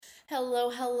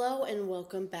Hello, and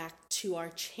welcome back to our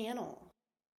channel.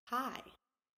 Hi.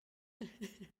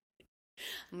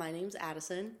 My name's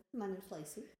Addison. My name's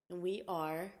Lacey. And we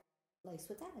are... Lace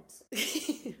with Adds.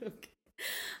 Okay.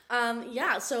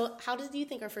 So how did you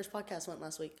think our first podcast went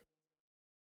last week?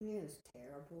 It was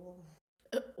terrible.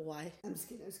 Why? I'm just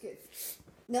kidding.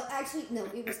 No, actually,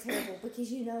 it was terrible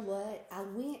because you know what? I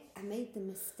made the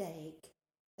mistake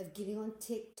of getting on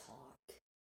TikTok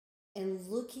and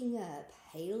looking up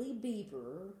Hailey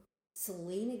Bieber,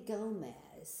 Selena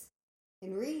Gomez,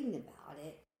 and reading about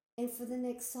it. And for the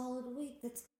next solid week,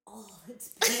 that's all it's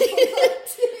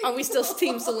been. Are we still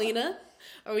Team Selena?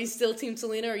 Or are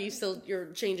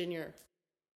you're changing your...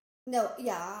 No,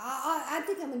 yeah, I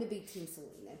think I'm going to be Team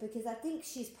Selena because I think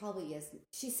she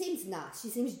seems nice. She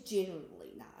seems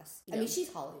genuinely nice. Yeah. I mean,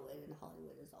 she's Hollywood, and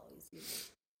Hollywood is always,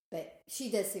 but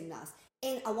she does seem nice.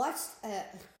 And I watched,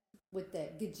 with the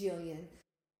gajillion,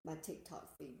 my TikTok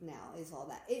feed now is all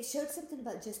that. It showed something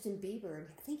about Justin Bieber, and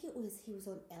I think he was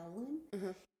on Ellen,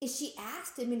 and she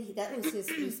asked him, and that was his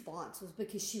response, was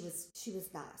because she was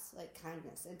nice, like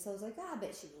kindness. And so I was like, I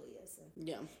bet she really is.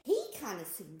 Yeah. He kind of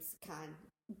seems kind.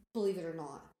 Believe it or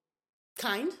not.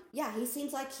 Kind? Yeah, he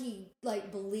seems like he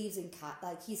believes in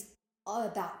he's all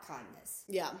about kindness.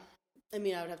 Yeah. I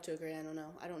mean, I would have to agree. I don't know.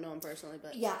 I don't know him personally,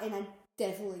 but... Yeah, and I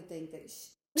definitely think that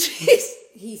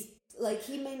he's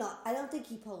he may not... I don't think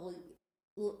he probably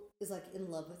is, in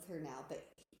love with her now, but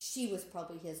she was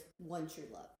probably his one true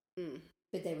love. Mm.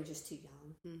 But they were just too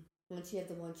young. Mm. Once you have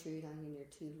the one true young and you're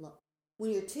too low...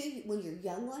 When you're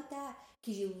young like that,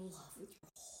 because you love with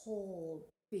your whole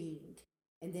being...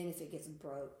 And then if it gets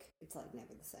broke, it's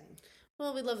never the same.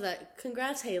 Well, we love that.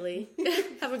 Congrats, Hailey.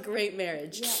 Have a great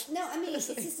marriage. Yeah. No, I mean, it's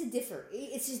just different.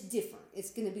 It's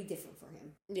going to be different for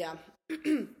him. Yeah.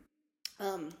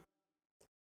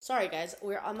 Sorry, guys.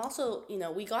 I'm also,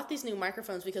 we got these new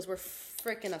microphones because we're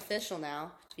freaking official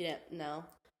now. If you didn't know.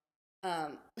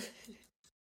 What?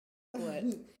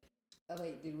 Oh,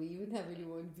 wait. Did we even have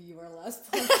anyone view our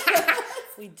last podcast?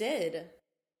 We did.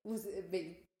 Was it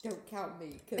big? Don't count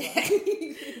me.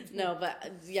 No,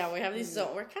 but yeah, we have these.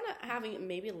 So we're kind of having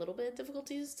maybe a little bit of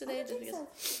difficulties today. Just because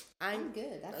so. I'm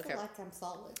good. I feel like I'm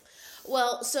solid.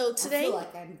 Well, so today I feel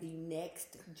like I'm the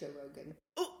next Joe Rogan.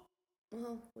 Oh,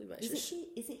 well, we might. Isn't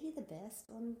he the best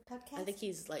on podcast? I think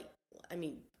he's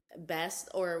best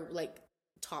or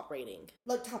top rating.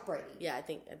 Top rating. Yeah, I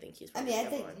think he's. I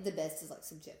think the best is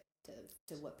subjective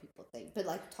to what people think, but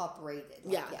top rated.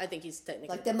 Yeah, I think he's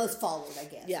technically the most followed, I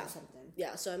guess. Yeah, or something.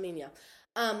 Yeah. So I mean, yeah.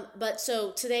 But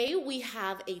so today we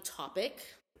have a topic.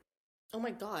 Oh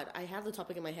my God, I have the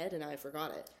topic in my head and I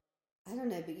forgot it. I don't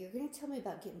know, but you're going to tell me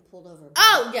about getting pulled over.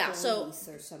 Oh yeah, so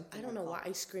or something. I don't know why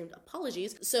I screamed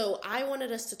apologies. So I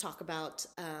wanted us to talk about.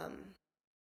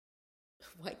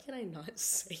 Why can I not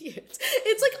say it?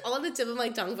 It's on the tip of my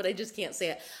tongue, but I just can't say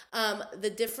it. The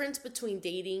difference between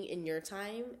dating in your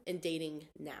time and dating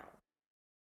now.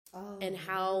 Oh. And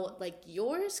how,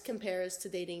 yours compares to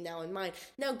dating now in mine.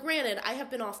 Now, granted, I have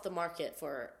been off the market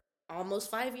for almost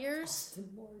 5 years. Off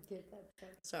the market,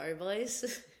 Sorry,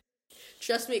 boys.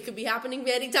 Trust me, it could be happening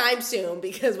anytime soon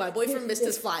because my boyfriend missed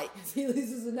his flight. He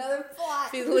loses another flight.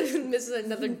 He misses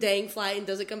another dang flight and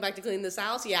doesn't come back to clean this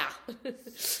house? Yeah.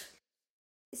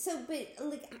 So, but,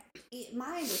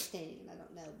 my understanding, I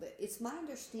don't know, but it's my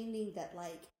understanding that,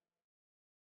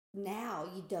 now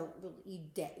you don't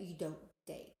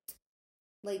date.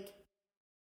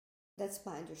 That's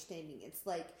my understanding. It's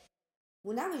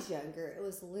when I was younger, it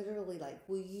was literally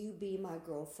will you be my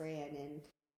girlfriend? And,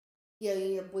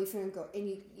 your boyfriend and girl, and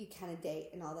you kind of date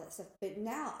and all that stuff. But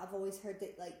now I've always heard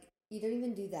that, you don't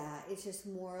even do that. It's just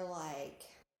more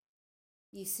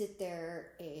you sit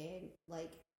there and,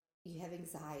 you have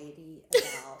anxiety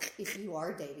about if you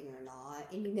are dating or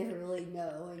not, and you never really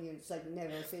know, and you're just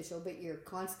never official, but you're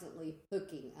constantly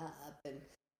hooking up, and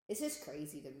it's just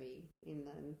crazy to me. And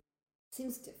it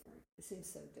seems different. It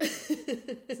seems so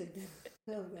different.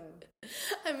 I don't know.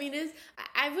 I mean,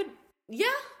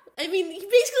 I mean, he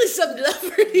basically summed it up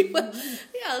pretty well.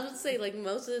 Yeah, I was gonna say,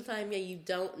 most of the time, you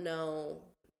don't know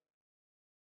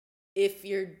if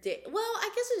you're well, I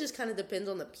guess it just kind of depends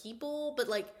on the people, but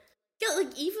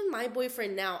even my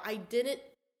boyfriend now, I didn't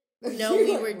know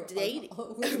we were dating.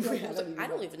 I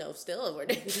don't even know if still we're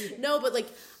dating. No, but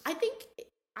I think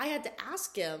I had to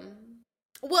ask him.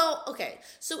 Well, okay.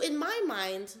 So in my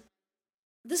mind,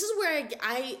 this is where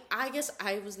I guess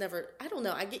I was never, I don't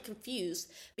know, I get confused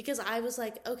because I was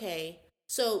okay,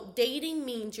 so dating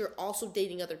means you're also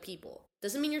dating other people.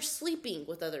 Doesn't mean you're sleeping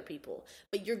with other people,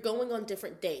 but you're going on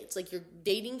different dates. You're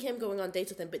dating him, going on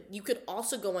dates with him, but you could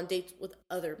also go on dates with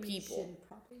other people. You should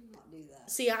probably not do do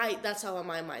that. See, that's how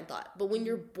my mind thought. But when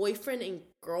you're boyfriend and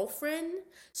girlfriend,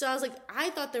 so I was like, I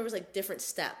thought there was like different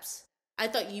steps. I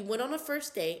thought you went on a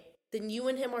first date, then you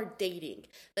and him are dating.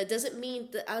 That doesn't mean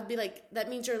that I'd be like, that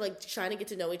means you're like trying to get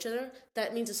to know each other.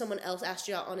 That means if someone else asked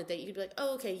you out on a date, you could be like,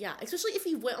 oh, okay, yeah. Especially if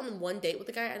you went on one date with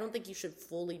a guy, I don't think you should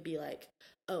fully be like,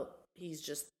 oh, he's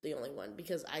just the only one.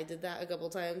 Because I did that a couple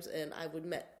times and I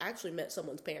actually met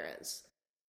someone's parents.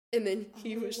 And then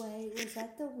he was... Wait, was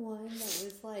that the one that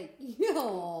was like,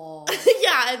 yo?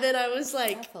 Yeah, and then I was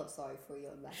like... I felt sorry for you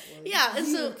on that one. Yeah, and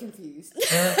you were confused.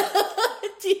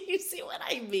 Do you see what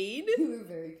I mean? You were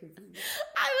very confused.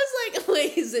 I was like,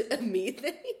 wait, is it a me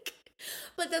thing?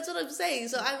 But that's what I'm saying.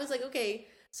 So I was like, okay.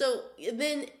 So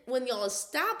then when y'all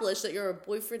establish that you're a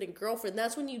boyfriend and girlfriend,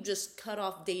 that's when you just cut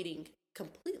off dating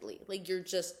completely. Like y'all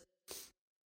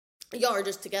are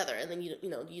just together, and then you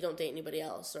don't date anybody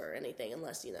else or anything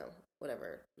unless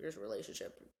whatever your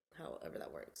relationship, however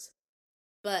that works.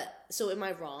 But so am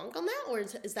I wrong on that, or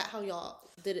is that how y'all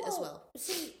did it as well?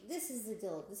 See, this is the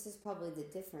deal. This is probably the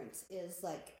difference. Is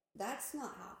like that's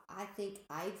not how I think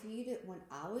I viewed it when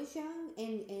I was young,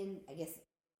 and I guess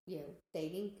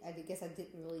dating. I guess I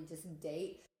didn't really just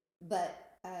date, but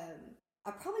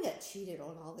I probably got cheated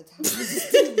on all the time. I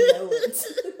just didn't know it.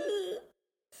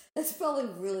 That's probably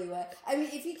really what. I mean,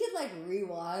 if you could like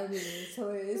rewind it's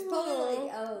probably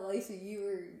like, oh, Lacey,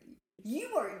 you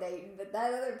weren't dating, but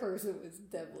that other person was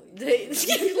definitely dating.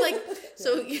 Like,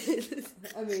 so.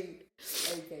 I mean,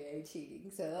 AKA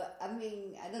cheating. So I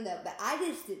mean, I don't know, but I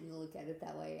just didn't look at it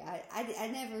that way. I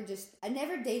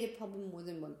never dated probably more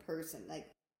than one person. Like,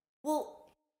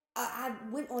 well, I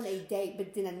went on a date,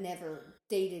 but then I never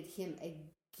dated him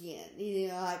again.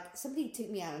 Like somebody took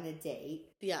me out on a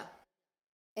date. Yeah.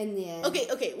 And then...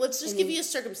 Okay, let's just give you a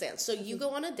circumstance. So you go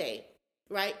on a date,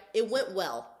 right? It went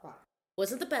well. Right.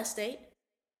 Wasn't the best date.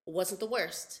 Wasn't the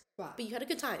worst. Right. But you had a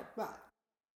good time. Right.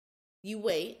 You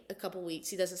wait a couple weeks.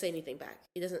 He doesn't say anything back.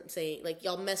 He doesn't say, like,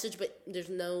 y'all message, but there's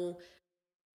no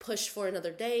push for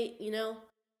another date,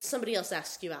 Somebody else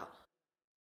asks you out.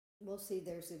 Well, see,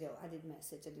 there's the deal. I didn't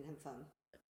message. I didn't have a phone.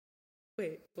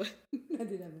 Wait, what? I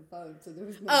didn't have a phone, so there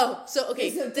was no... Oh, so,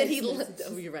 okay, no did he... messages.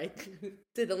 Oh, you're right.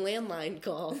 Did a landline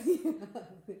call? No.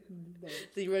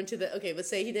 Did you run to the... Okay, but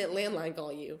say he didn't landline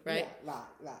call you, right? Yeah,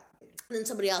 right. And then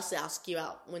somebody else asks you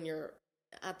out when you're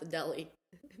at the deli.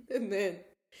 And then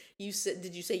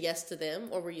did you say yes to them?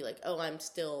 Or were you like, oh, I'm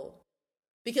still...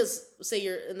 Because, say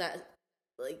you're in that...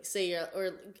 Like, say you're...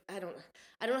 Or, I don't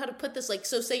know how to put this. Like,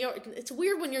 so say you're... It's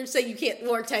weird when you're saying you can't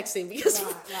work texting. Because...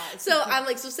 Right. So, I'm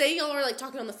like, so say y'all were, like,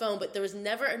 talking on the phone, but there was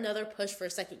never another push for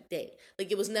a second date.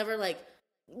 Like, it was never, like...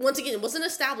 Once again, it wasn't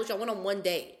established. Y'all went on one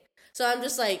date. So, I'm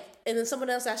just like... And then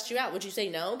someone else asked you out. Would you say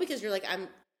no? Because you're like, I'm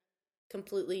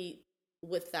completely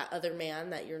with that other man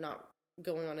that you're not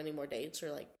going on any more dates,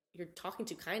 or, like, you're talking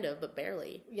to kind of, but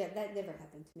barely. Yeah, that never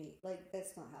happened to me. Like,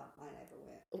 that's not how mine ever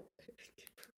went.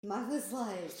 Mine was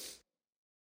like,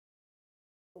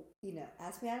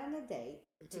 asked me out on a date,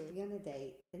 took me on a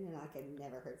date, and then I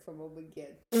never heard from him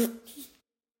again.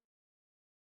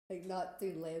 Like, not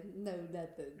through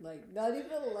nothing. Like, not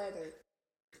even a letter.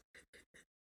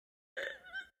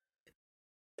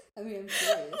 I mean, I'm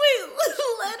serious. Wait,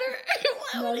 letter?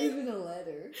 Not even a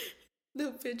letter.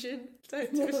 No pigeon? No,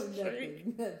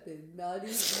 nothing. Not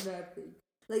even nothing.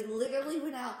 Like, literally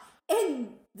went out.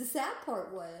 And the sad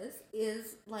part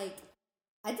is, like,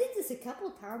 I did this a couple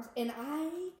of times, and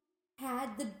I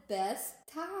had the best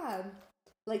time.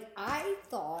 Like, I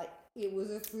thought it was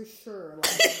a for sure.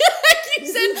 Like, you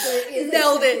said,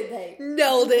 nailed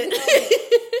it.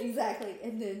 Exactly.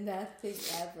 And then nothing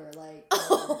ever. Like,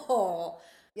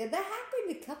 yeah, that happened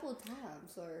a couple of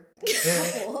times, or if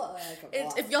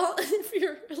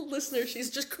you're a listener, she's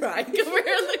just crying over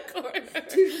here in the corner.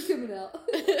 Tears are coming out.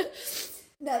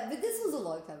 No, but this was a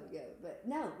long time ago. But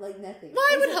no, like nothing. Well,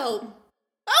 I would hope.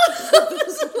 Oh, that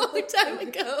was a long time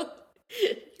ago.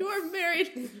 You are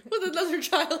married with another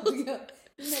child. No,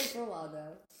 for a while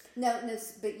though. No,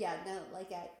 but yeah, no, like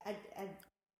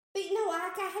but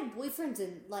I had boyfriends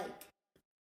in like,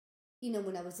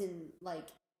 when I was in like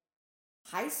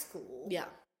high school. Yeah.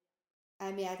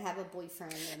 I mean, I'd have a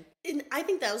boyfriend, and I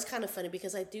think that was kind of funny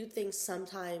because I do think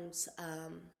sometimes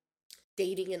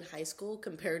dating in high school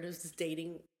compared to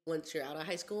dating once you're out of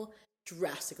high school,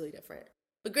 drastically different.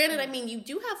 But granted, I mean, you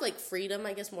do have like freedom,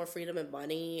 I guess more freedom and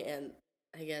money, and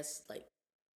I guess like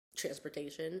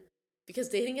transportation. Because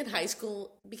dating in high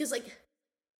school, because like,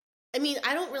 I mean,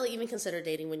 I don't really even consider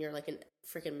dating when you're like in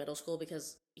freaking middle school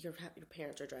because your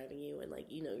parents are driving you and like,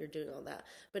 you're doing all that.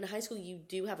 But in high school, you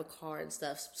do have a car and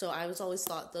stuff. So I was always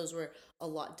thought those were a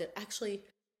lot. Actually,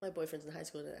 my boyfriends in high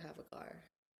school didn't have a car.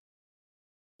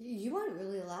 You weren't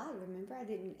really allowed. Remember, I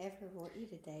didn't ever want you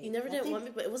to date. You never didn't want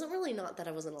me, but it wasn't really not that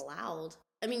I wasn't allowed.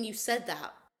 I mean, you said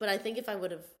that, but I think if I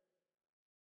would have...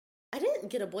 I didn't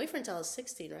get a boyfriend until I was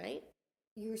 16, right?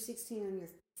 You were 16 on your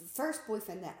first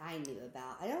boyfriend that I knew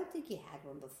about. I don't think you had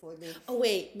one before then. Oh,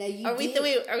 wait. No, you are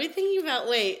did. Are we thinking about...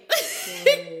 Wait.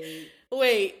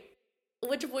 Wait.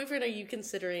 Which boyfriend are you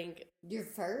considering? Your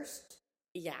first?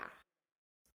 Yeah.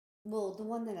 Well, the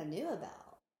one that I knew about.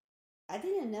 I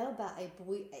didn't know about a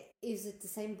boy. Is it the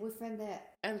same boyfriend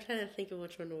that... I'm trying to think of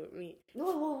which one would meet.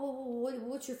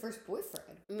 What's your first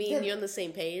boyfriend? Me and you on the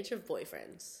same page of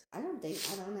boyfriends. I don't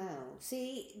know.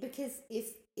 See, because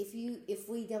if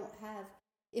we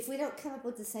don't come up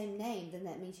with the same name, then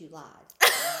that means you lied.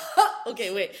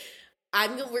 Okay, wait.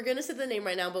 We're gonna say the name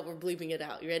right now, but we're bleeping it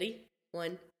out. You ready?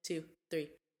 1, 2, 3.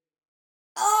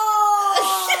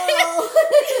 Oh!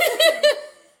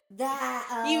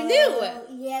 That you knew.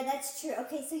 Yeah, that's true.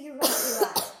 Okay, so you're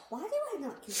right. Why do I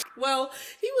not? Well,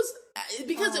 he was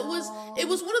because it was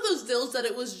one of those deals that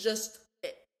it was just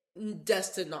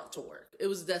destined not to work. It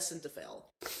was destined to fail.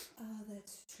 Oh,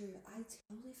 that's true. I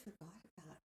totally forgot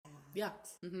about that. Yeah.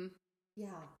 Mm-hmm.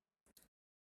 Yeah.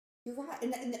 You're right,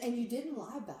 and you didn't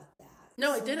lie about that.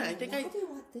 No, I didn't. I think Why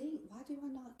do I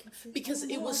not consider? Because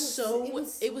it was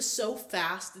so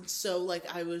fast and so like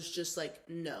I was just like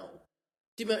no.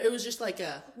 Do you remember? It was just like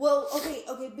a... Well, okay,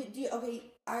 but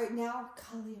all right, now,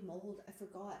 golly, I'm old, I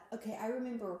forgot. Okay, I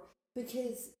remember,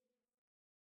 because,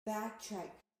 backtrack,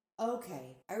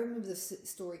 okay, I remember this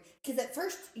story, because at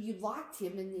first you liked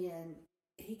him, and then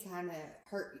he kind of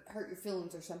hurt your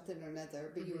feelings or something or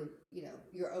another, but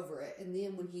you're over it, and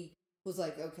then when he was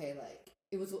like, okay, like,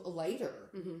 it was later,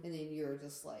 and then you were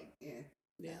just like,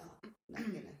 no, not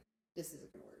gonna, this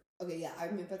isn't gonna work. Okay, yeah, I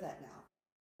remember that now.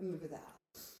 I remember that.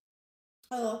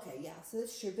 Oh, okay, yeah, so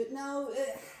that's true. But no,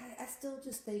 I still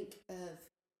just think of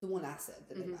the one I said,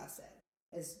 the name I said,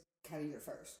 as kind of your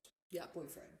first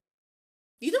boyfriend.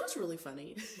 You know what's really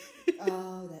funny?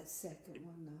 Oh, that second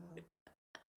one, no.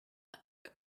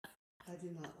 I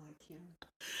do not like him.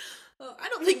 I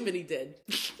don't think many did.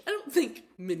 I don't think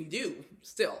many do,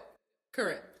 still.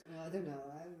 Current. I don't know,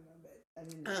 but I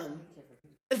didn't know.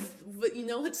 But you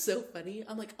know what's so funny?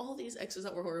 I'm like, all these exes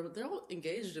that were horrible, they're all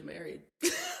engaged and married.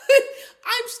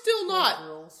 I'm still not.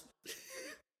 Girls.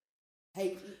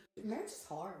 Hey, marriage is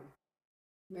hard.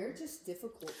 Marriage is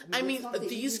difficult. I mean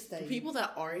these people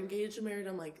that are engaged and married,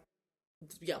 I'm like,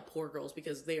 yeah, poor girls,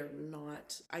 because they are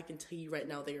not, I can tell you right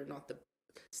now, they are not the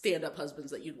stand-up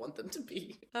husbands that you'd want them to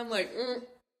be. I'm like,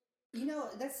 You know,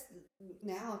 that's,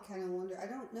 now I kind of wonder, I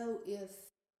don't know if,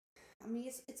 I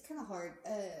mean, it's kind of hard.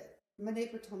 My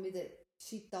neighbor told me that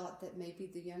she thought that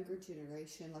maybe the younger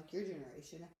generation, like your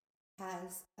generation,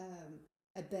 has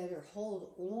a better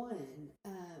hold on,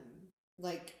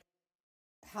 like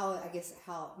how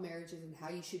marriages and how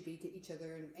you should be to each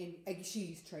other, and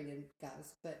she's training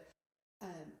guys, but I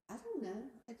don't know.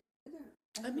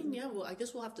 I mean, yeah, well, I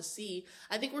guess we'll have to see.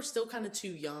 I think we're still kind of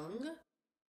too young,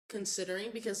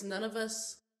 considering, because none of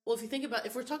us. Well, if you think about,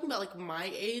 if we're talking about like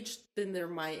my age, then they're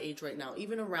my age right now.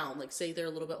 Even around, like, say they're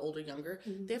a little bit older, younger.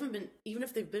 They haven't been, even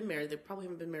if they've been married, they probably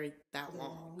haven't been married that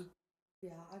long.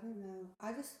 Yeah, I don't know.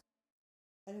 I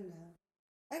don't know.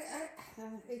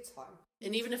 It's hard.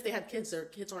 And even if they had kids, their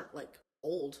kids aren't like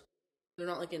old. They're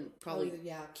not like in probably. Oh,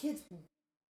 yeah, kids.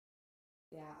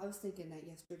 Yeah, I was thinking that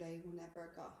yesterday whenever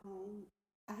I got home.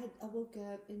 I woke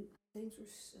up and things were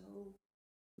so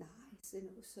nice and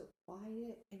it was so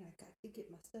quiet and I got to get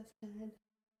my stuff done.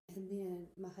 And then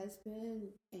my husband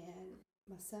and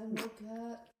my son woke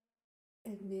up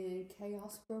and then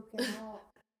chaos broke out.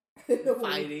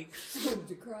 Fighting. I wanted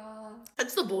to cry.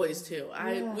 It's the boys too.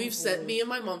 We've said, me and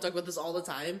my mom talk about this all the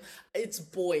time. It's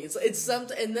boys. It's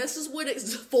something, and this is when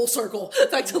it's full circle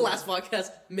back to last podcast.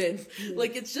 Men,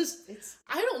 like it's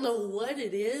I don't know what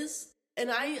it is, and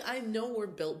I know we're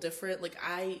built different. Like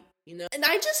and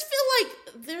I just feel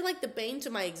like they're like the bane to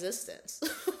my existence.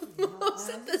 Most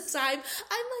of the time,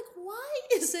 I'm like, why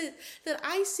is it that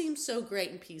I seem so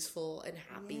great and peaceful and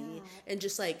happy and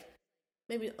just like.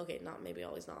 Maybe, okay, not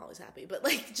always happy, but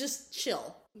like just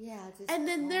chill. Yeah. And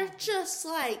then they're just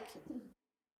like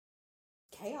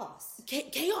chaos.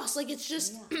 Chaos. Like it's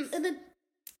just, and then,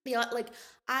 like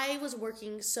I was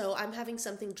working, so I'm having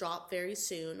something drop very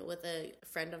soon with a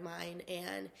friend of mine,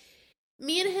 and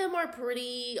me and him are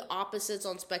pretty opposites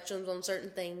on spectrums on certain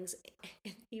things.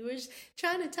 And he was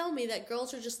trying to tell me that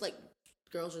girls are just like,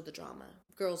 girls are the drama.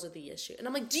 Girls are the issue. And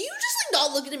I'm like, do you just like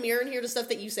not look in the mirror and hear the stuff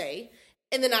that you say?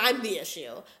 And then I'm the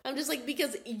issue. I'm just like,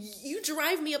 because you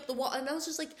drive me up the wall. And I was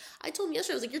just like, I told him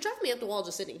yesterday, I was like, you're driving me up the wall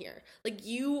just sitting here. Like,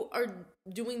 you are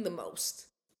doing the most.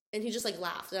 And he just like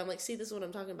laughed, and I'm like, see, this is what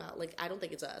I'm talking about. Like, I don't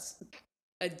think it's us.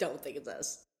 I don't think it's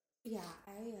us. Yeah,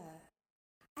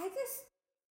 I guess,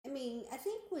 I mean, I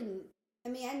think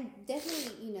I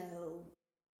definitely,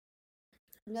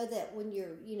 know that when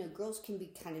you're, girls can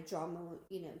be kind of drama,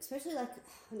 especially like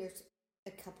when there's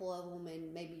a couple of them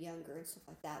and maybe younger and stuff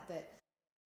like that. But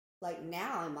like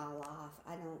now in my life,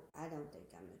 I don't think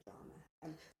I'm the drama.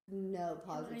 I'm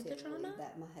positively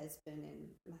that my husband and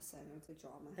my son are the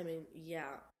drama. I mean,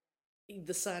 yeah,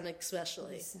 the son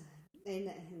especially. The son. And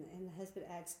the husband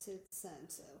adds to the son,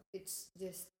 so it's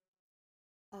just,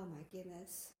 oh my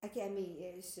goodness.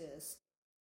 It's just,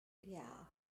 yeah.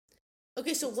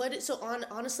 Okay, so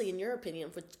honestly, in your opinion,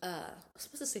 for I was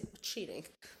supposed to say cheating.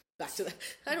 Back to that.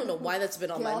 I don't know why that's been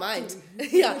on my mind.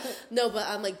 Yeah, no, but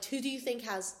I'm like, who do you think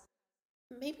has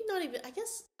maybe not even? I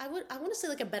guess I want to say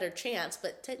like a better chance,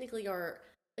 but technically,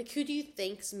 who do you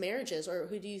think's marriages or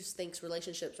who do you think's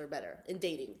relationships are better in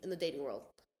the dating world?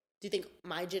 Do you think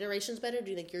my generation's better? Or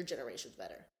do you think your generation's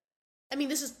better? I mean,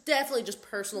 this is definitely just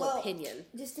personal opinion.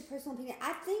 Just a personal opinion.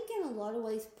 I think in a lot of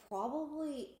ways,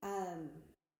 probably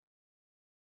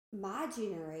my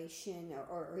generation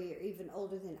or even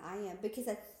older than I am, because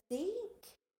I think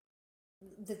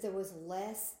that there was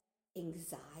less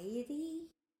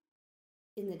anxiety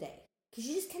in the day. Because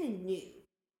you just kind of knew.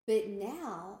 But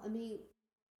now, I mean,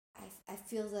 I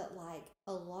feel that like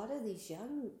a lot of these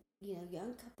young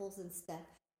couples and stuff,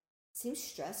 seems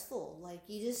stressful. Like,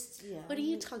 you just, What are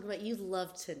you talking about? You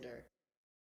love Tinder.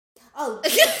 Oh,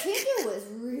 Tinder was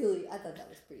really, I thought that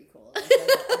was pretty cool.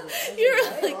 You're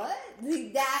like, what?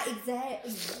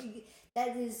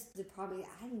 That is the problem.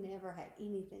 I never had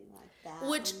anything like that.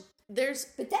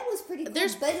 But that was pretty cool.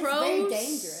 There's but pros. It's very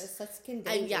dangerous. That's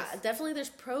dangerous. Yeah, definitely there's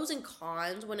pros and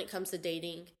cons when it comes to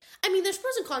dating. I mean, there's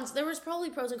pros and cons. There was probably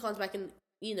pros and cons back in,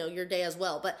 your day as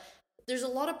well. But there's a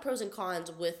lot of pros and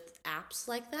cons with apps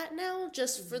like that now,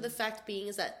 just for the fact being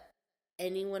is that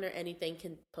anyone or anything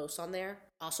can post on there.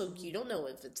 Also, you don't know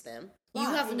if it's them. You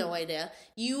have no idea.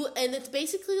 And it's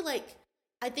basically like,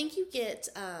 I think you get,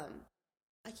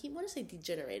 I keep want to say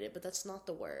degenerated, but that's not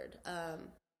the word.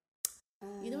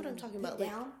 You know what I'm talking about?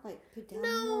 Put down?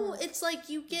 No, more? It's like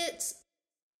you get,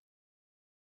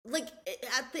 like,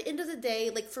 at the end of the day,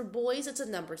 like for boys, it's a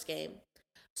numbers game.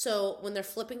 So when they're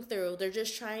flipping through, they're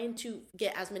just trying to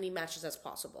get as many matches as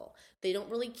possible. They don't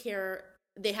really care.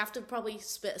 They have to probably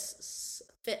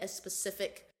fit a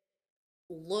specific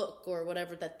look or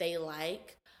whatever that they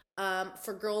like.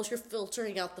 For girls, you're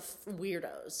filtering out the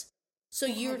weirdos. So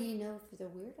how do you know if they're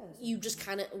weirdos? You just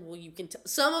kind of, you can tell.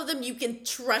 Some of them you can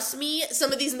trust me.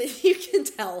 Some of these you can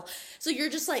tell. So you're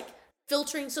just like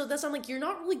filtering. So that's I'm like, you're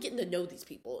not really getting to know these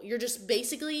people. You're just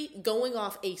basically going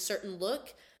off a certain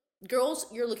look. Girls,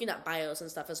 you're looking at bios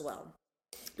and stuff as well.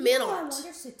 Men aren't. I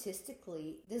wonder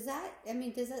statistically, has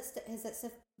that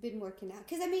stuff been working out?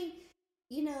 Because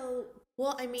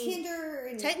well, I mean, Tinder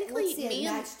and technically,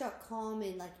 Match.com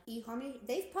and like eHarmony,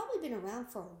 they've probably been around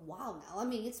for a while now. I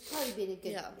mean, it's probably been a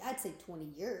good, I'd say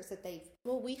 20 years that they've.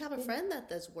 Well, we have a friend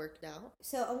that's worked out.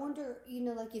 So I wonder,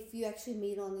 like if you actually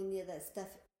meet on any of that stuff,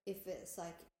 if it's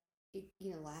like,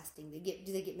 lasting.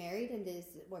 Do they get married and does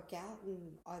it work out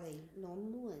and are they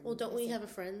normal? And well, don't we have a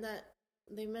friend that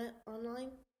they met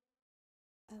online?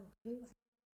 Oh, who?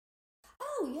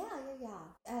 Oh,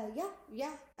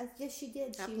 yeah. I guess she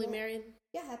did. Happily married?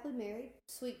 Yeah, happily married.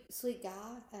 Sweet guy.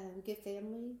 Good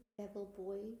family. Have a little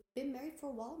boy. Been married for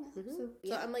a while now. Mm-hmm. So,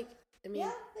 yeah. So I'm like, I mean.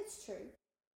 Yeah, that's true.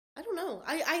 I don't know.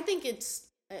 I think it's,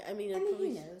 I mean, who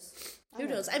knows? Who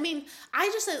knows? I mean, I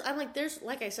just said, I'm like, there's,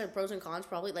 like I said, pros and cons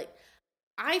probably. Like,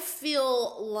 I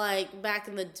feel like back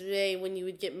in the day when you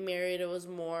would get married, it was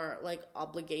more like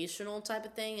obligational type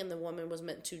of thing, and the woman was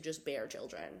meant to just bear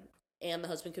children. And the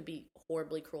husband could be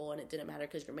horribly cruel, and it didn't matter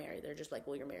because you're married. They're just like,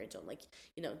 well, you're married to him. Like,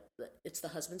 it's the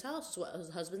husband's house. It's what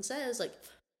the husband says. Like,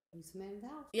 he's the man of the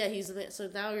house. Yeah, he's the man. So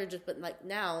now you're just, but like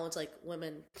now it's like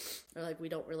women are like, we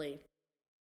don't really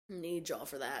need y'all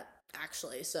for that,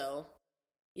 actually. So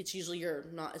it's usually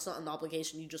it's not an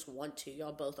obligation. You just want to.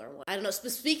 Y'all both are one. I don't know.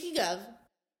 Speaking of,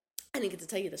 I didn't get to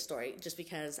tell you this story just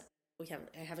because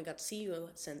I haven't got to see you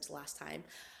since last time.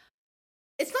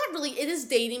 It's not really, it is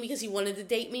dating because he wanted to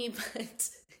date me, but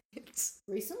it's...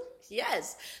 Recently?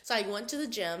 Yes. So I went to the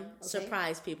gym. Okay.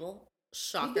 Surprise, people.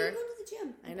 Shocker. You've been going to the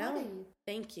gym. I know.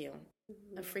 Thank you.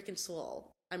 Mm-hmm. I'm freaking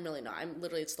swole. I'm really not.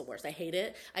 It's the worst. I hate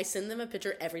it. I send them a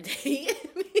picture every day.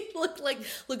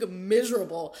 look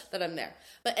miserable that I'm there.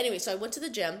 But anyway, so I went to the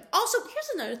gym. Also, here's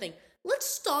another thing. Let's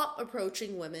stop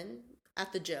approaching women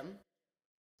at the gym.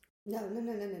 No.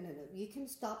 You can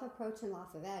stop approaching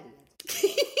off of Addie.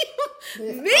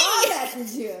 Me? I'm at the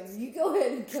gym. You go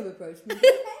ahead and come approach me.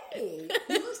 Hey,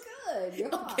 you look good. You're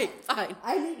hot. Okay, fine.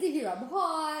 I need to hear I'm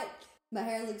hot. My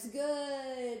hair looks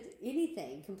good.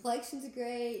 Anything. Complexion's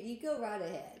great. You go right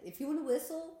ahead. If you want to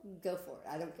whistle, go for it.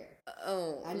 I don't care.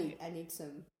 Oh. I need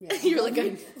some. Yeah, You're like,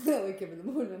 when I wake up in the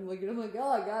morning, I'm looking, oh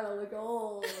God, I look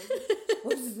old.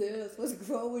 What's this? What's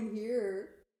growing here?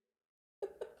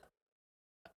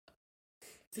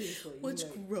 Seriously. What's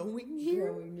growing here?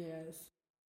 Growing, yes.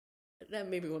 That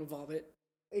made me want to vomit.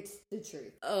 It's the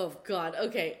truth. Oh God.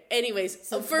 Okay. Anyways,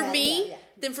 So for that- me, yeah.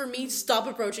 then for me, stop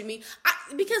approaching me.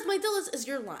 Because my deal is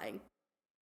you're lying.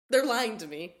 They're lying to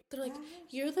me. They're like,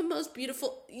 you're the most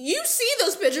beautiful. You see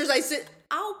those pictures I sent.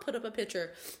 I'll put up a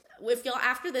picture. If y'all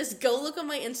after this, go look on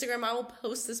my Instagram. I will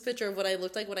post this picture of what I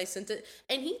looked like when I sent it.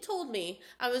 And he told me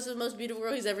I was the most beautiful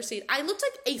girl he's ever seen. I looked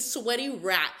like a sweaty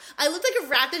rat. I looked like a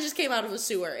rat that just came out of a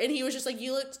sewer. And he was just like,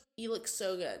 you look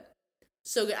so good.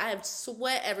 So good. I have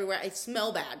sweat everywhere. I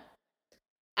smell bad.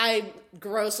 I'm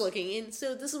gross looking. And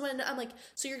so this is when I'm like,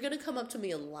 so you're going to come up to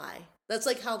me and lie. That's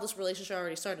like how this relationship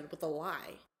already started, with a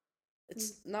lie.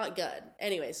 It's not good.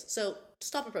 Anyways, so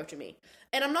stop approaching me.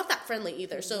 And I'm not that friendly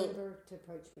either. So Remember to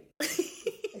approach me.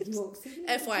 If you won't see me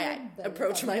at the FYI, gym, then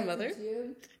approach if I'm my at the mother.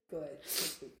 gym, good.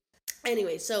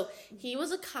 anyway, so he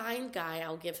was a kind guy.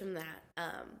 I'll give him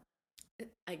that.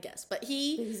 I guess. But But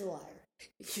he's a liar.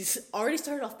 he's already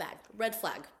started off bad. Red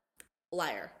flag.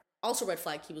 Liar. Also red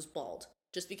flag, he was bald.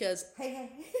 Just because. Hey.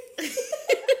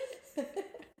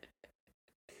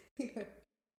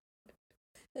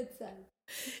 That's sad.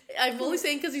 I'm only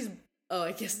saying because he's. Oh,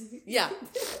 I guess. Yeah.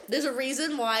 There's a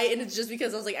reason why, and it's just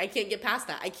because I was like, I can't get past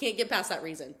that. I can't get past that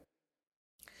reason.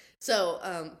 So,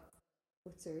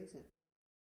 What's the reason?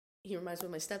 he reminds me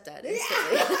of my stepdad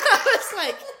instantly.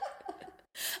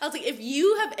 I was like, if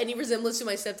you have any resemblance to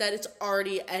my stepdad, it's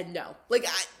already a no. Like,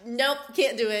 nope,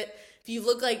 can't do it. If you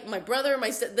look like my brother,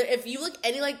 if you look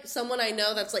any like someone I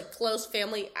know that's like close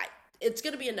family, it's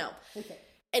gonna be a no. Okay.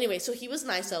 Anyway, so he was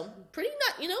nice, so pretty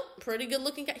good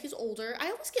looking guy. He's older.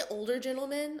 I always get older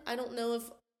gentlemen. I don't know if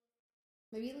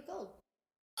Maybe you look old.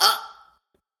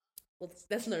 well,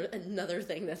 that's another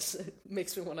thing that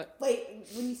makes me want to. Wait,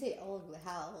 when you say old,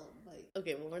 how old? Like,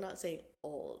 Okay, well, we're not saying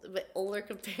old, but older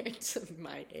compared to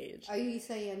my age. are you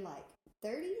saying like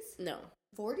 30s? No.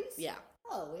 40s? Yeah.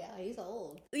 Oh, yeah, he's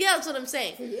old. Yeah, that's what I'm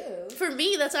saying. For you. For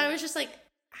me, that's why I was just like,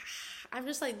 I'm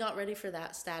just like not ready for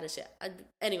that status yet.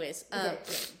 Anyways, Okay.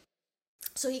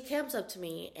 so he comes up to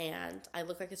me and I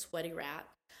look like a sweaty rat.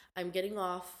 I'm getting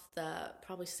off the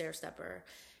probably stair stepper,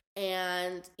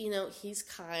 and he's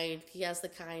kind. He has the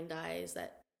kind eyes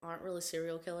that aren't really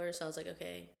serial killers. So I was like,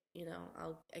 okay,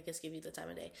 I guess give you the time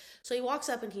of day. So he walks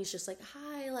up and he's just like,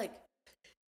 hi, like.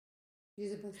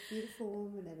 You're the most beautiful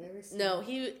woman I've ever seen. No,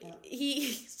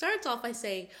 he starts off by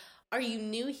saying, "Are you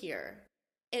new here?"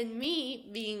 And me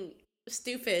being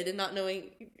stupid and not knowing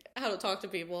how to talk to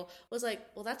people was like,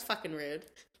 well, that's fucking rude.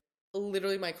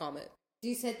 Literally my comment.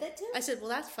 You said that to him? I said, well,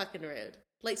 that's fucking rude.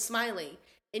 Like, smiling.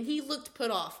 And he looked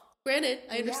put off. Granted,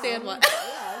 I understand why.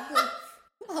 Yeah,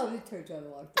 I would have turned around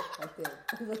and walked off like that.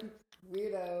 I was like,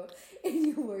 weirdo. And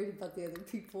you're worried about the other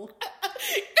people.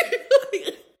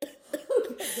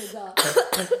 No.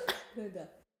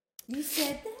 You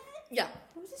said that? Yeah.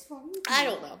 What is wrong with you? I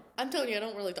don't know. I'm telling you, I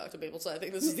don't really talk to people, so I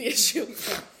think this is the issue.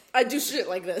 I do shit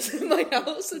like this in my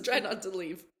house and try not to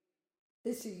leave.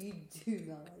 This you do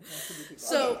not like talking to people.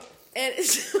 So,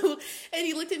 okay. and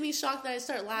he looked at me shocked and I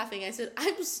started laughing. I said,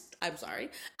 I'm sorry.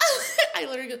 I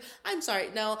literally go, I'm sorry.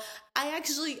 No, I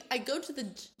go to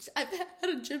I've had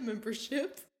a gym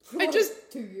membership. For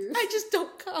 2 years. I just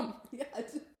don't come. Yeah. And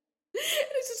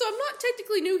I said, so I'm not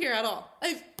technically new here at all.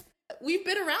 We've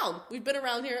been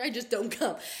around here. I just don't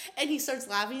come. And he starts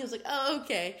laughing. He was like, oh,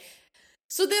 okay.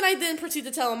 So then I proceed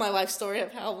to tell him my life story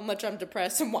of how much I'm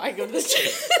depressed and why I go to this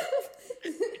gym.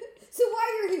 So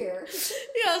why you're here?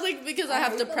 Yeah, I was like, because I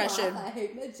have depression. I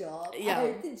hate my job. Yeah. I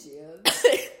hate the gym.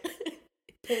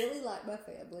 Barely like my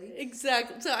family.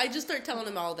 Exactly. So I just start telling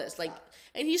him all this, like,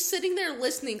 and he's sitting there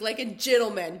listening like a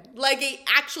gentleman, like a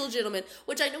actual gentleman,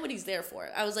 which I know what he's there for.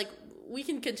 I was like, we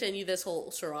can continue this whole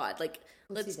charade. Like,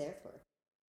 What's he there for?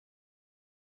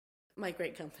 My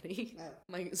great company, Oh.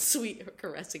 my sweet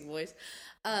caressing voice.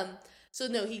 So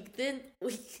no, we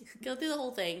go through the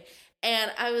whole thing,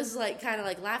 and I was like, kind of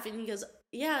like laughing. He goes,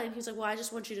 yeah, and he's like, well, I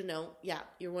just want you to know, yeah,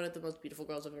 you're one of the most beautiful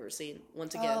girls I've ever seen.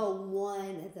 Once again, Oh,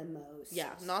 one of the most. yeah,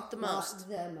 not the most.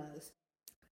 Not the most.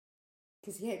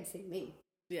 Because he hadn't seen me.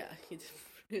 Yeah,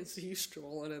 it's you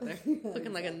strolling in there,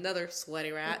 looking like another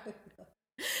sweaty rat.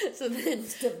 So then,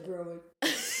 Stuff growing.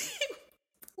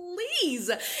 Please.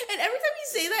 And every time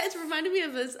you say that, it's reminding me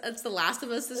of this. It's The Last of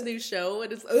Us, this new show,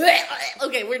 and it's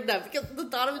okay. We're done because the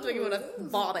thought of it's making me want to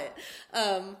vomit.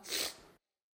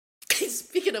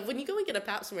 Speaking of, when you go and get a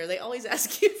pap smear, they always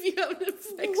ask you if you have an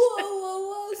infection.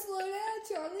 Whoa, slow down,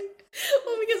 Charlie.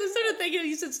 Well, because I started thinking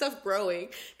you said stuff growing,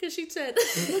 because she said,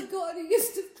 oh God, you get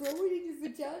stuff growing in your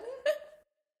vagina?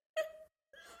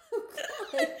 Oh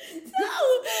God. No,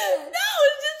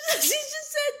 she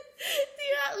just said,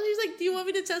 she's like, do you want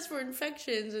me to test for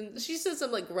infections? And she said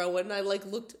something like growing, and I like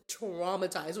looked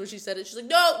traumatized when she said it. She's like,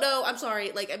 no, I'm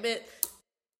sorry. Like, I meant,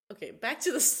 okay, back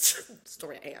to the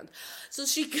story at hand. So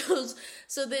she goes,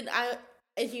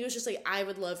 and he was just like, I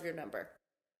would love your number.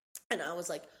 And I was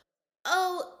like,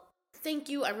 oh, thank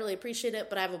you. I really appreciate it,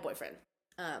 but I have a boyfriend.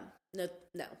 No.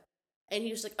 And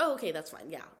he was like, oh, okay, that's fine.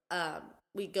 Yeah.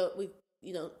 We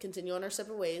continue on our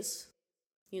separate ways.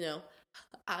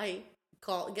 I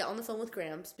get on the phone with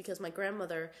Grams because my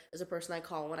grandmother is a person I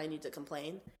call when I need to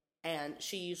complain. And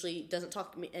she usually doesn't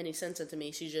talk any sense into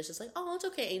me. She's just like, oh, it's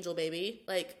okay, angel baby.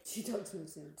 Like, she talks no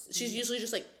sense. She's usually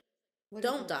just like,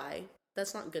 don't die.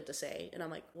 That's not good to say. And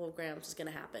I'm like, well, Grams, is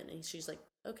going to happen. And she's like,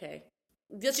 okay.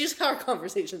 That's just how our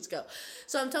conversations go.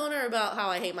 So I'm telling her about how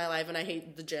I hate my life and I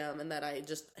hate the gym and that I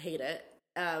just hate it.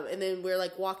 And then we're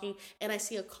like walking and I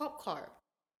see a cop car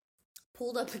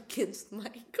pulled up against my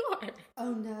car.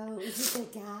 Oh no, is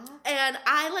it the guy? And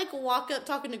I like walk up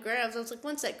talking to Grams. I was like,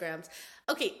 one sec, Grams.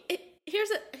 Okay,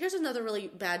 here's another really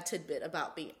bad tidbit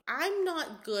about me. I'm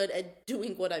not good at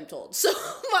doing what I'm told. So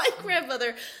my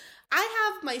grandmother,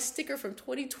 I have my sticker from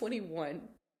 2021.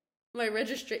 My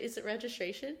is it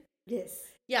registration? Yes.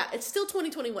 Yeah, it's still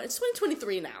 2021. It's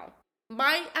 2023 now.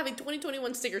 I have a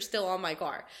 2021 sticker still on my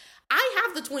car. I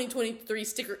have the 2023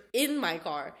 sticker in my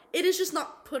car. It is just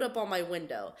not put up on my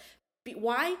window.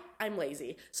 Why? I'm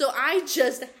lazy. So I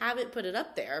just haven't put it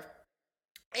up there.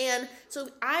 And so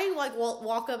I like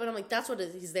walk up and I'm like, that's what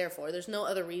he's there for. There's no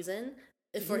other reason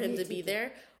for him to be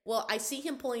there. Well, I see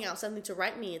him pulling out something to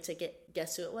write me a ticket.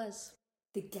 Guess who it was?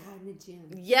 The guy in the gym.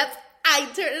 Yep. I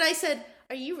turned and I said,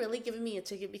 are you really giving me a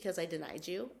ticket because I denied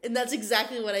you? And that's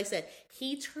exactly what I said.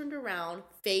 He turned around,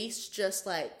 face just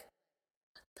like,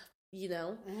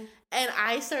 and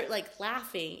I start like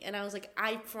laughing. And I was like,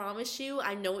 I promise you,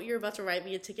 I know what you're about to write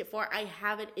me a ticket for. I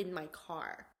have it in my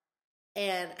car.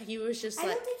 And he was just I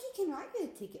don't think he can write you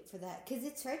a ticket for that because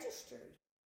it's registered.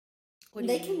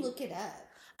 They can look it up.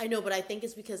 I know, but I think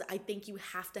it's because I think you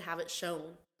have to have it shown.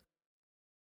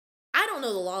 I don't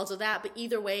know the laws of that, but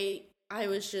either way, I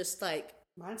was just like...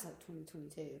 Mine's like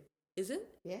 2022. Is it?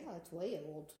 Yeah, it's way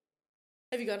old.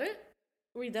 Have you got it?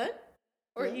 Redone?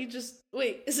 Or you just...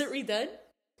 Wait, is it redone?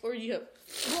 Or you have...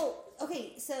 Well,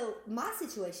 okay, so my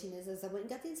situation is I went and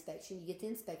got the inspection. You get the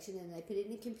inspection and they put it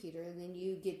in the computer and then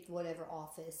you get whatever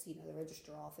office, the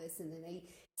register office, and then they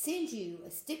send you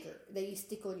a sticker that you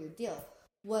stick on your deal.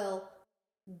 Well,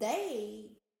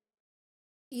 they...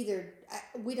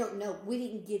 we don't know. We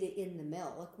didn't get it in the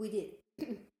mail. Like,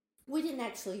 we didn't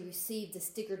actually receive the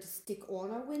sticker to stick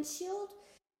on our windshield.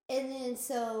 And then,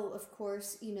 so, of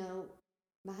course,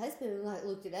 my husband,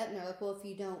 looked it up, and they're like, well, if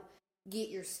you don't get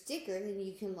your sticker, then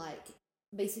you can,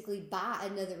 basically buy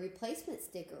another replacement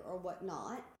sticker or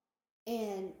whatnot.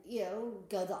 And,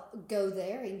 go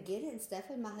there and get it and stuff.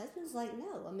 And my husband's like,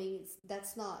 no. I mean,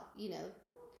 that's not,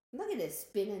 I'm not going to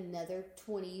spend another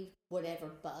 20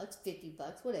 whatever bucks, 50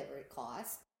 bucks, whatever it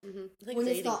costs. Mm-hmm. When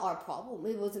it's not our problem.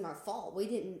 It wasn't our fault. We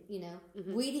didn't,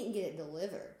 we didn't get it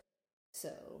delivered.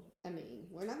 So, I mean,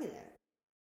 we're not going to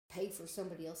pay for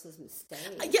somebody else's mistake.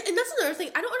 Yeah, and that's another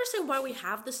thing. I don't understand why we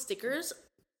have the stickers.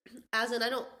 I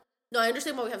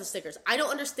understand why we have the stickers. I don't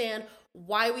understand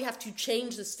why we have to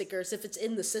change the stickers if it's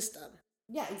in the system.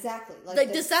 Yeah, exactly.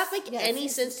 Does that make any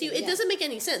sense to you? It doesn't make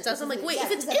any sense. I'm like, wait,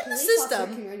 if it's in the system,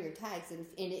 you can run your tags and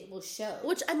it will show.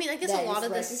 Which, I mean, I guess a lot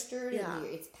of this, registered and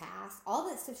it's passed. All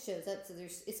that stuff shows up. So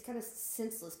it's kind of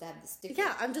senseless to have the sticker.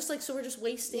 Yeah, I'm just like, so we're just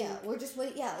wasting. Yeah, we're just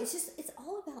waiting. Yeah, it's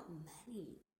all about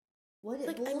money. What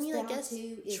it boils down to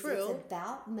is it's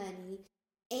about money.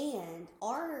 And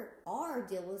our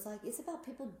deal was it's about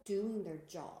people doing their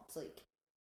jobs.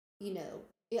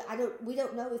 We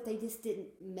don't know if they just didn't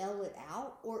mail it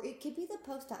out, or it could be the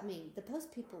post. I mean, the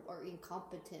post people are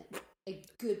incompetent a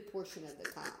good portion of the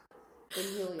time. They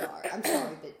really are. I'm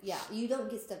sorry, but yeah, you don't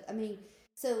get stuff. I mean,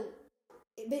 so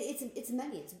But it's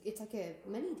money. It's like a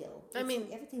money deal. I mean,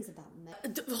 like everything's about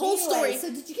money. The whole story. So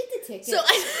did you get the ticket? So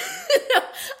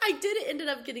I didn't ended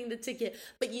up getting the ticket,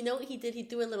 but you know what he did? He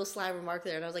threw a little sly remark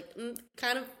there, and I was like, it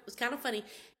was kind of funny.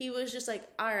 He was just like,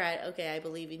 all right, okay, I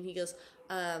believe you. And he goes,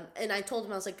 and I told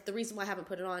him, I was like, the reason why I haven't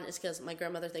put it on is because my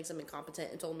grandmother thinks I'm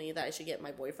incompetent and told me that I should get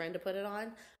my boyfriend to put it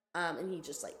on. And he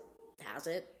just like has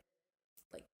it.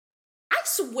 Like, I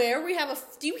swear we have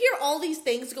do you hear all these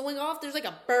things going off? There's like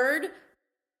a bird.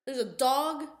 There's a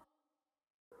dog.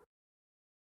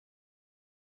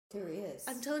 There is.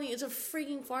 I'm telling you, it's a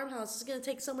freaking farmhouse. It's going to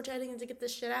take so much editing to get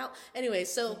this shit out. Anyway,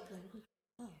 so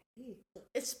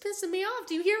it's pissing me off.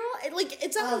 Do you hear all?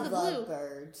 It's out of the blue. I love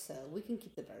birds, so we can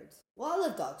keep the birds. Well, I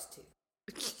love dogs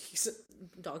too.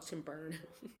 Dogs can burn.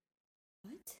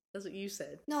 What? That's what you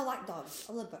said. No, I like dogs.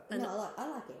 I love birds. No, I like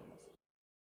animals.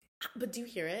 But do you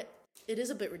hear it? It is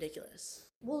a bit ridiculous.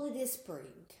 Well, it is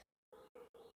spring.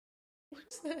 What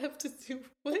does that have to do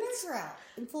with? The birds are out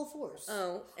in full force.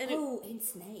 Oh, and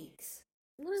snakes.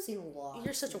 I've seen a lot.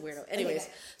 You're such a weirdo. Anyways,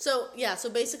 so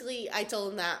basically, I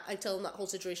told him that whole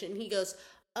situation, and he goes,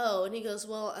 oh, and he goes,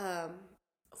 well,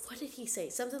 what did he say?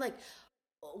 Something like,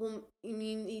 well, you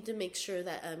need to make sure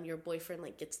that your boyfriend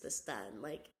like gets this done.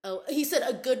 Like, oh, he said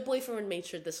a good boyfriend made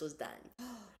sure this was done.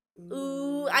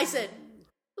 Ooh, I said.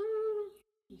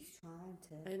 He's trying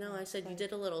to. I know. I said you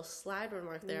did a little slide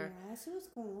remark there. Yeah, I see what's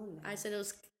going on there. I said it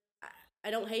was. I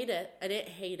don't hate it. I didn't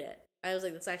hate it. I was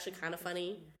like, that's actually kind of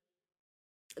funny.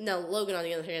 No, Logan on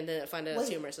the other hand didn't find it as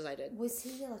humorous as I did. Was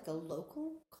he like a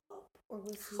local cop or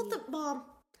was he? Hold the Mom.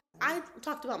 I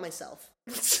talked about myself.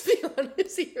 Let's be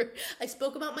honest here. I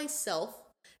spoke about myself.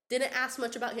 Didn't ask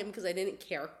much about him because I didn't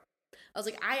care. I was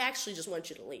like, I actually just want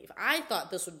you to leave. I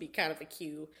thought this would be kind of a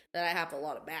cue that I have a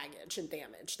lot of baggage and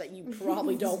damage that you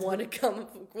probably don't want to come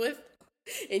up with.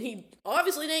 And he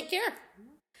obviously didn't care.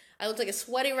 I looked like a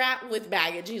sweaty rat with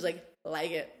baggage. He's like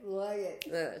it. Like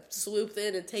it. Swooped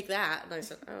in and take that. And I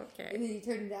said, okay. And then you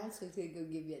turned it down so he could go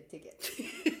give you a ticket.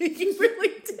 He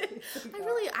really did.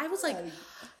 I was like,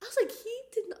 he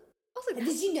did not. I was like,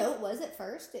 did you know it was at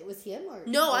first? It was him or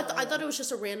no? I thought it was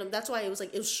just a random. That's why it was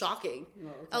like it was shocking. Oh,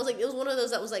 okay. I was like, it was one of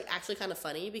those that was like actually kind of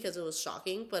funny because it was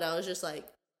shocking. But I was just like,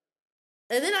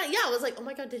 and then I was like, oh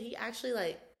my god, did he actually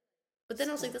like? But then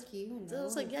I was like,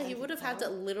 yeah, he would have had to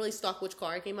literally stalk which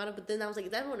car I came out of. But then I was like,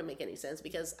 that wouldn't make any sense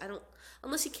because I don't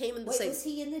unless he came in the same. Was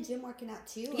he in the gym working out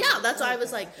too? Yeah, that's why I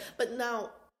was like, but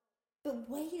now. But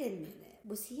wait a minute,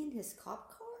 was he in his cop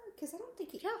car? Because I don't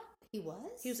think he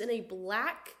was. He was in a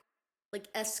black, like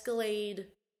Escalade,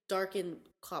 darkened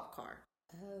cop car.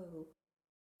 Oh,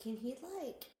 can he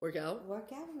like work out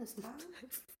in his time?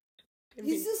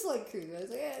 He's just like creepy. I was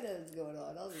like, I know what's going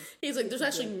on. He's like, there's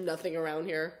actually nothing around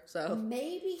here, so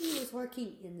maybe he was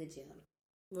working in the gym.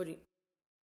 What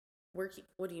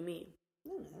do you mean? I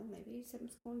don't know. Maybe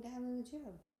something's going down in the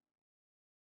gym.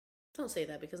 Don't say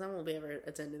that because I won't be ever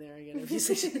attending there again. If you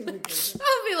say I'll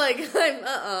be like,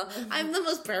 I'm the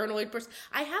most paranoid person.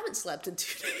 I haven't slept in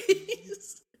 2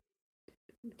 days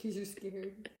because you're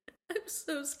scared. I'm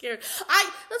so scared.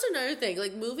 That's another thing.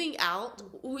 Like moving out,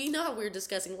 we know how we were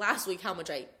discussing last week how much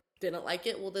I didn't like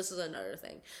it. Well, this is another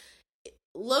thing.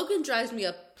 Logan drives me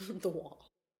up the wall.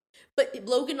 But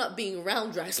Logan not being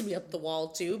around drives me up the wall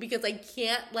too because I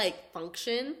can't like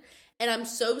function and I'm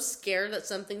so scared that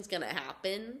something's going to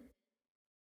happen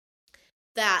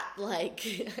that like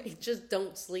I just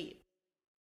don't sleep.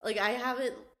 Like I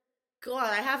haven't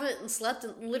slept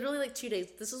in literally like 2 days.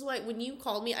 This is why when you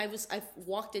called me, I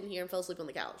walked in here and fell asleep on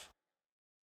the couch.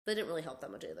 That didn't really help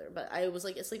that much either. But I was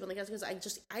like asleep on the couch because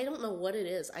I don't know what it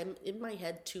is. I'm in my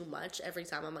head too much every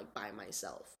time I'm like by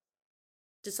myself.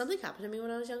 Did something happen to me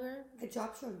when I was younger? I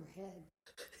dropped you on your head.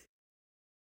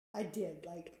 I did.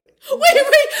 Like wait.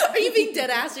 Are you being dead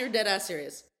ass or dead ass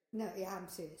serious? No, yeah, I'm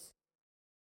serious.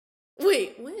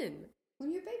 Wait, when?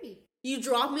 When you're a baby. You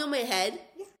dropped me on my head?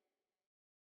 Yeah.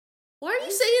 Why are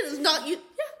you saying it's not you?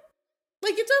 Yeah.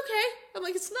 Like, it's okay. I'm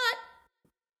like, it's not.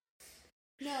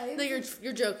 No,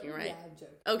 you're joking, right? Yeah, I'm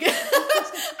joking. Okay.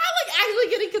 I'm like actually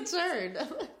getting concerned.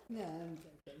 No, I'm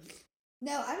joking.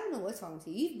 No, I don't know what's wrong with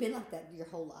you. You've been like that your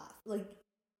whole life. Like,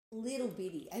 little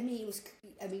bitty.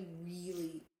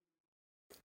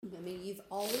 You've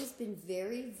always been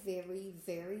very, very,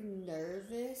 very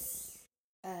nervous,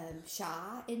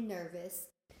 shy and nervous.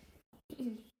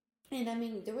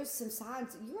 And there was some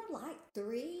signs. You were like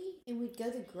 3, and we'd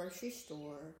go to the grocery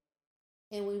store,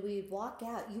 and when we'd walk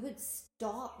out, you would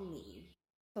stop me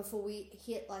before we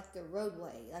hit like the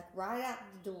roadway, like right out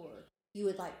the door. You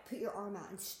would like put your arm out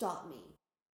and stop me,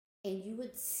 and you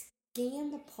would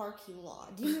scan the parking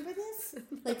lot. Do you remember this?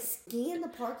 Like scan the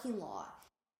parking lot,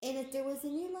 And if there was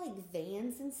any, like,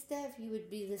 vans and stuff, you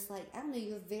would be just like, I don't know,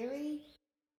 you're very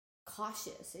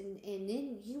cautious. And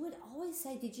then you would always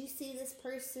say, did you see this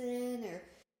person? Or,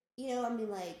 you know, I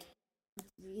mean, like...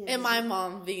 You know, and my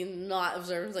mom being not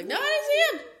observant was like, no, I didn't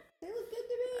see him. They look good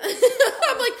to me.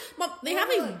 I'm like, Mom, they have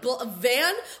a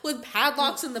van with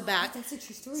padlocks in the back. That's a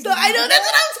true story. So I know, that's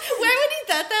what I was... Where when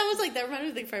he thought that, I was like, that reminded me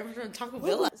of the Friend from Taco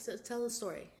Villa. So tell the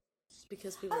story.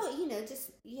 Because people... Oh, you know,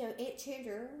 just, you know, Aunt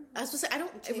Chandra. I was supposed to say, I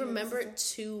don't remember it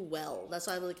too well. That's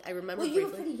why I'm like, I remember Well, briefly. you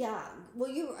were pretty young. Well,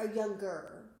 you were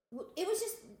younger. It was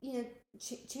just, you know,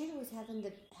 Chandra was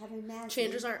having Maddie.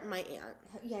 Chandra's aren't my aunt.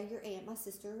 Yeah, your aunt, my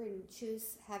sister, and she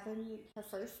was having her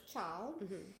first child.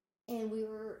 Mm-hmm. And we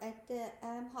were at the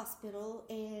hospital,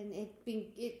 and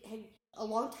it had a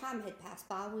long time had passed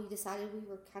by. We decided we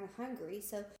were kind of hungry,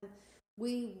 so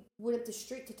we went up the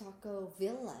street to Taco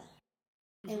Villa.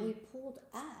 And we pulled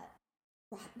up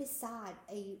right beside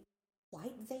a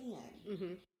white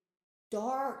van,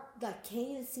 dark, like can't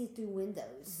even see through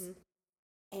windows,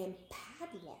 and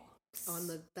padlocks on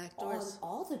the back doors, on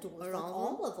all the doors, or like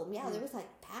all of them. Yeah, there was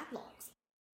like padlocks.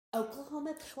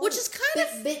 Oklahoma, which is kind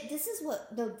of. But this is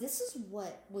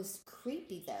what was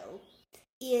creepy though,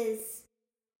 is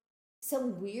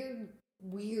some weird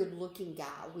looking guy,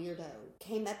 weirdo,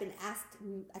 came up and asked,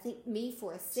 I think, me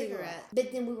for a cigarette.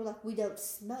 But then we were like, we don't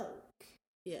smoke.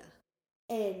 Yeah.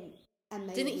 And I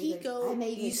made Didn't he go?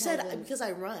 You said because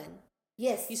I run.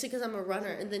 Yes. You said because I'm a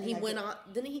runner, and then he went on.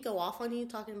 Didn't he go off on you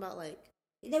talking about like?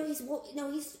 No,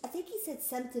 I think he said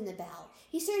something about.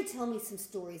 He started telling me some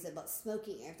stories about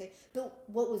smoking and everything. But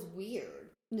what was weird?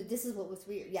 This is what was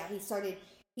weird. Yeah, he started.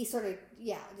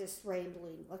 Yeah, just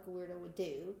rambling like a weirdo would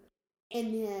do.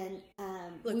 And then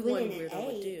we went in and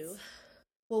ate.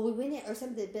 Well, we went in or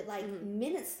something, but like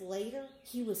minutes later,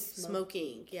 he was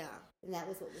smoking. Yeah. And that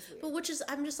was what was weird. But which is,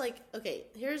 I'm just like, okay,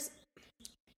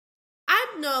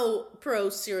 I'm no pro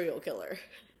serial killer,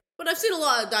 but I've seen a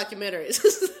lot of documentaries.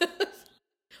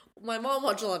 My mom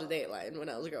watched a lot of Dateline when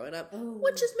I was growing up,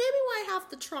 which is maybe why I have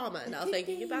the trauma now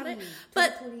thinking about it.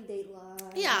 But 20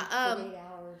 Dateline. Yeah. 48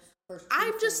 hours.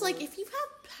 I'm just like, if you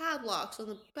have padlocks on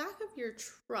the back of your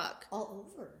truck, all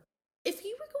over. If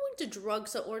you were going to drug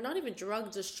or not even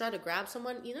drug, just try to grab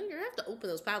someone, you know, you're going to have to open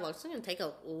those padlocks. It's going to take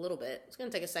a little bit. It's going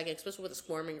to take a second, especially with a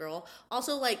squirming girl.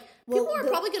 Also, like, people are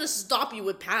probably going to stop you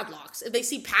with padlocks. If they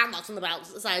see padlocks on the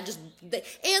outside,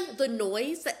 and the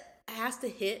noise that has to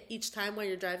hit each time while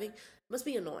you're driving must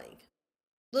be annoying.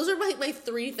 Those are my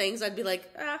three things I'd be like,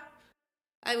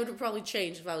 I would probably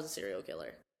change if I was a serial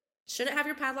killer. Shouldn't have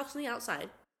your padlocks on the outside.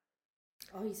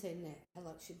 Oh, you saying that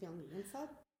padlocks should be on the inside?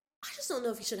 I just don't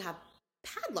know if you should have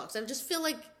padlocks. I just feel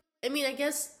like, I mean, I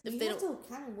guess if they don't... You have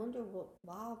to kind of wonder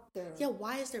why they're... Yeah,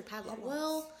 why is there padlocks?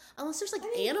 Well, unless there's like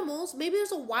animals. Maybe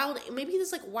there's like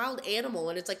wild animal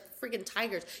and it's like freaking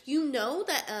tigers. You know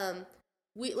that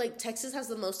Texas has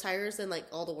the most tigers in like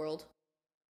all the world.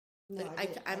 No,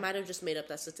 I might have just made up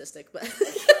that statistic, but...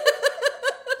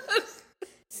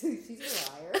 She's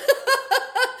a liar.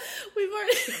 We've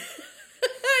already...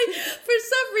 For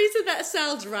some reason, that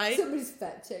sounds right. Somebody's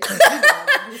fact checked.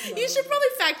 You should probably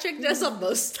fact check this on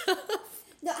most stuff.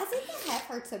 No, I think I have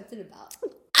heard something about.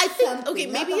 I think okay,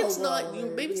 maybe it's not.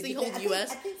 Maybe it's the whole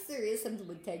U.S. I think there is something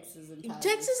with Texas and tigers.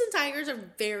 Texas and tigers are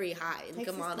very high in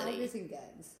Texas, commodity. Tigers and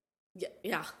guns.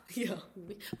 Yeah.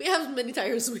 We have as many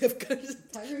tigers as we have guns.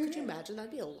 Could you imagine?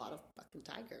 That'd be a lot of fucking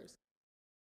tigers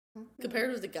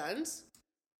compared with the guns.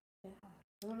 Yeah.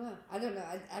 I don't know.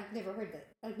 I've never heard that.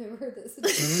 I've never heard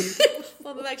this.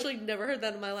 Well, I've actually never heard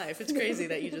that in my life. It's crazy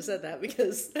that you just said that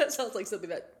because that sounds like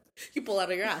something that you pull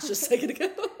out of your ass just a second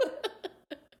ago.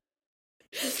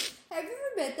 Have you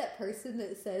ever met that person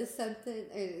that says something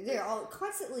and they're all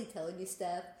constantly telling you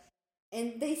stuff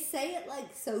and they say it like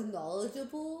so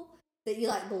knowledgeable that you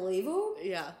like believe them?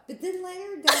 Yeah. But then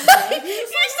later down the road, you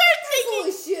start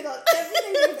thinking shit on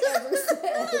everything they've ever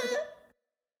said.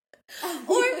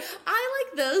 Or I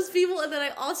like those people, and then I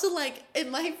also like, and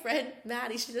my friend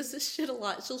Maddie, she does this shit a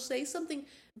lot. She'll say something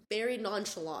very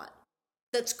nonchalant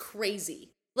that's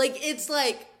crazy. Like, it's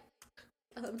like,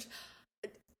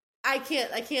 I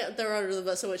can't throw her under the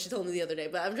bus. So what she told me the other day,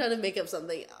 but I'm trying to make up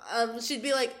something. She'd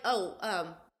be like,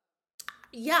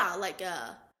 yeah, like,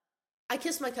 I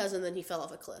kissed my cousin, then he fell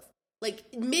off a cliff. Like,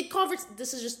 mid-conference,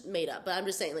 this is just made up, but I'm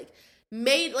just saying,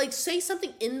 like, say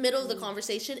something in the middle of the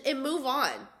conversation and move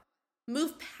on.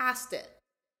 Move past it.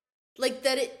 Like,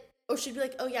 that it, or she'd be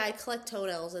like, oh yeah, I collect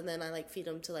toenails and then I, like, feed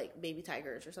them to, like, baby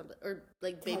tigers or something. Or,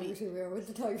 like, baby... With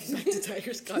the tigers. Back to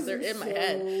tigers. God, they're in my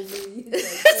head.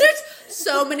 There's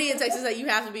so many in Texas that you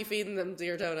have to be feeding them to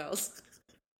your toenails.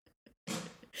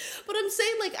 But I'm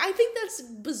saying, like, I think that's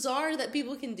bizarre that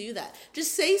people can do that.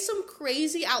 Just say some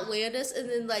crazy outlandish and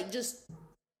then, like, just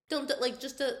don't, like,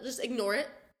 just ignore it.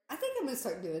 I think I'm gonna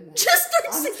start doing that.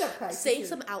 Just say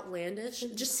some outlandish.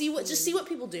 Just see what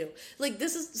people do. Like,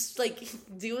 this is just, like,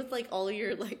 do with, like, all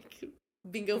your, like,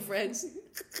 bingo friends.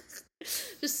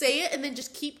 Just say it and then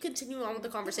just keep continuing on with the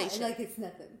conversation. Yeah, like it's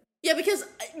nothing. Yeah, because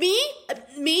me,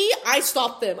 I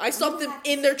stopped them. I stopped them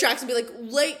in their tracks and be like,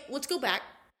 let's go back.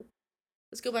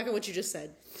 Let's go back on what you just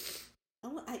said. You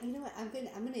know what? I'm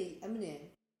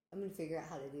gonna figure out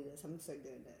how to do this. I'm gonna start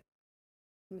doing that.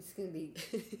 I'm just gonna be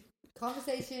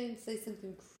conversation, say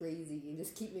something crazy, and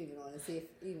just keep moving on and see if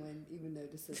anyone even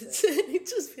notices it.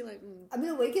 Just be like, I'm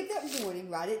gonna wake up that morning,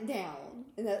 write it down,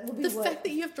 and that will be the fact that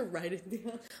you have to write it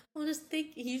down. Well, just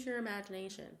use your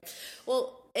imagination.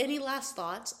 Well, any last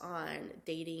thoughts on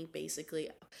dating? Basically,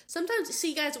 sometimes,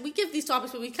 see, guys, we give these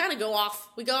topics, but we kind of go off.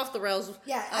 We go off the rails.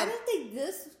 Yeah, I don't think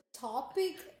this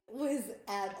topic was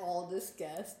at all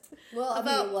discussed. Well, I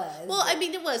mean, it was. Well, I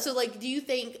mean, it was. So, like, do you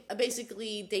think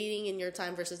basically dating in your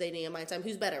time versus dating in my time,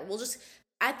 who's better? We'll just,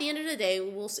 at the end of the day,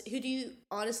 we'll see, who do you,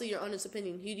 honestly, your honest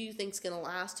opinion, who do you think's gonna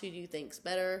last? Who do you think's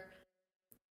better?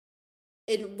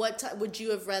 In what time would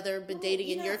you have rather been dating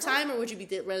in your time, or would you be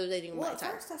rather dating in my time?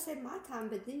 Well, first I said my time,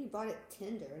 but then you brought it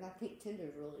Tinder, and I think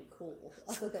Tinder's really cool.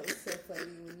 I thought that was so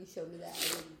funny when you showed me that.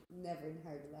 I would never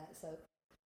heard of that, so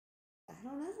I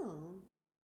don't know.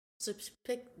 So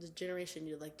pick the generation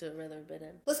you'd like to rather have been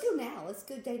in. Let's go now. Let's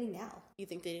go dating now. You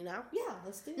think dating now? Yeah,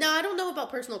 let's do it. Now, I don't know about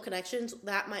personal connections.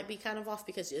 That might be kind of off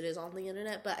because it is on the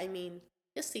internet, but I mean,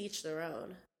 just to each their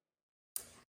own.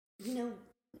 You know,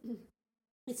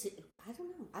 I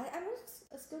don't know.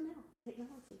 Let's go now.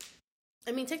 Technology.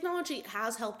 I mean, technology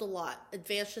has helped a lot,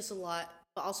 advanced us a lot,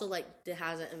 but also, like, it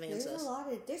hasn't advanced us.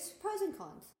 There's pros and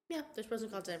cons. Yeah, there's pros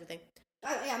and cons to everything.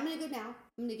 Yeah, I'm going to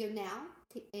go now.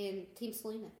 And Team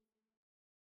Selena.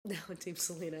 Now in Team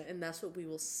Selena, and that's what we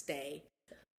will stay.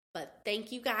 But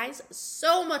thank you guys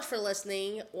so much for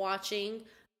listening, watching.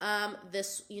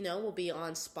 This, will be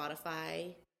on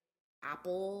Spotify,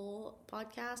 Apple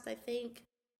Podcast, I think.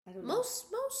 I don't know.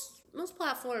 Most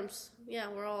platforms. Yeah,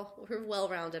 we're well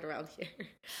rounded around here.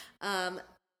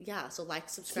 Yeah, so like,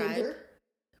 subscribe. Tinder?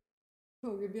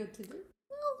 Oh, we're gonna be on Tinder?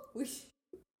 Well,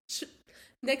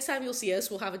 next time you'll see us,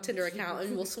 we'll have a Tinder account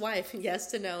and we'll swipe yes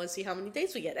to no and see how many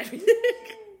dates we get every day.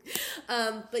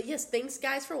 But yes, thanks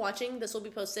guys for watching. This will be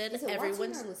posted every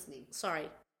Wednesday. Listening? Sorry.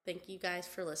 Thank you guys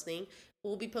for listening.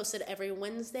 We'll be posted every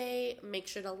Wednesday. Make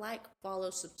sure to like, follow,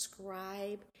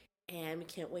 subscribe, and we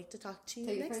can't wait to talk to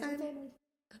you next time.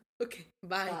 Okay,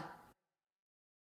 bye.